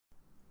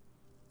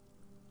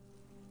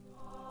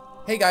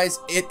Hey guys,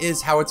 it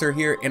is Howitzer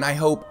here, and I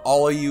hope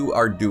all of you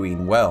are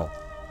doing well.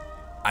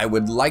 I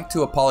would like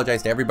to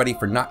apologize to everybody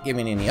for not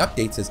giving any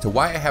updates as to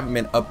why I haven't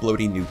been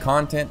uploading new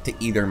content to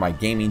either my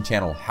gaming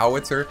channel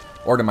Howitzer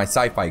or to my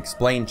Scifi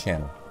Explained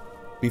channel.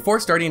 Before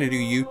starting to do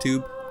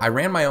YouTube, I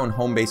ran my own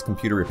home-based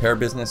computer repair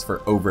business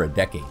for over a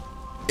decade.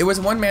 It was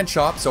a one-man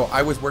shop, so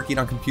I was working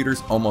on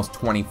computers almost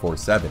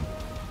 24/7.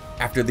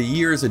 After the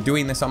years of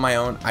doing this on my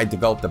own, I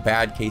developed a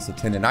bad case of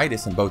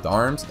tendonitis in both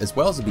arms as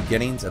well as the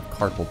beginnings of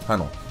carpal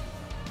tunnel.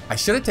 I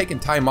should have taken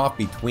time off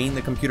between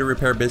the computer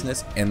repair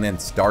business and then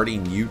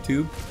starting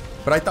YouTube,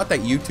 but I thought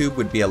that YouTube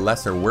would be a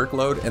lesser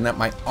workload and that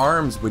my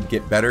arms would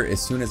get better as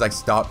soon as I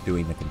stopped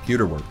doing the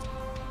computer work.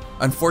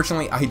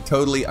 Unfortunately, I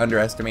totally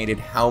underestimated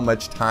how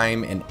much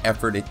time and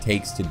effort it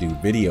takes to do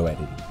video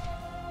editing.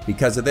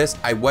 Because of this,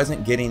 I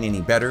wasn't getting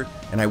any better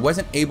and I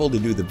wasn't able to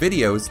do the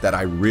videos that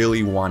I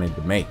really wanted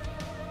to make.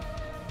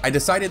 I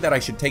decided that I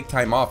should take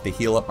time off to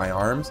heal up my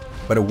arms,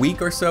 but a week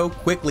or so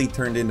quickly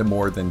turned into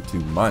more than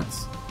 2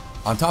 months.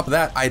 On top of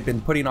that, I had been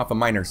putting off a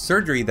minor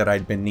surgery that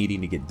I'd been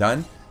needing to get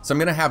done, so I'm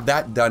going to have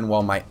that done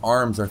while my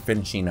arms are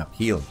finishing up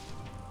healing.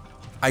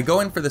 I go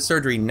in for the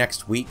surgery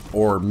next week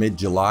or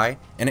mid-July,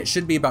 and it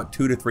should be about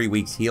 2 to 3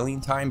 weeks healing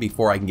time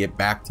before I can get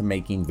back to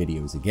making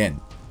videos again.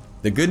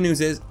 The good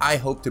news is I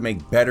hope to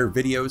make better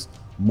videos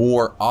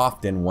more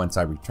often once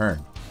I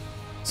return.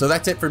 So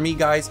that's it for me,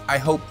 guys. I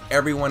hope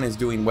everyone is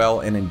doing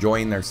well and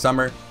enjoying their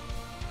summer.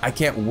 I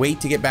can't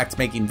wait to get back to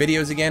making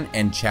videos again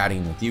and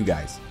chatting with you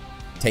guys.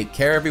 Take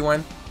care,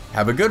 everyone.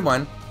 Have a good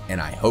one,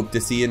 and I hope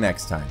to see you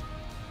next time.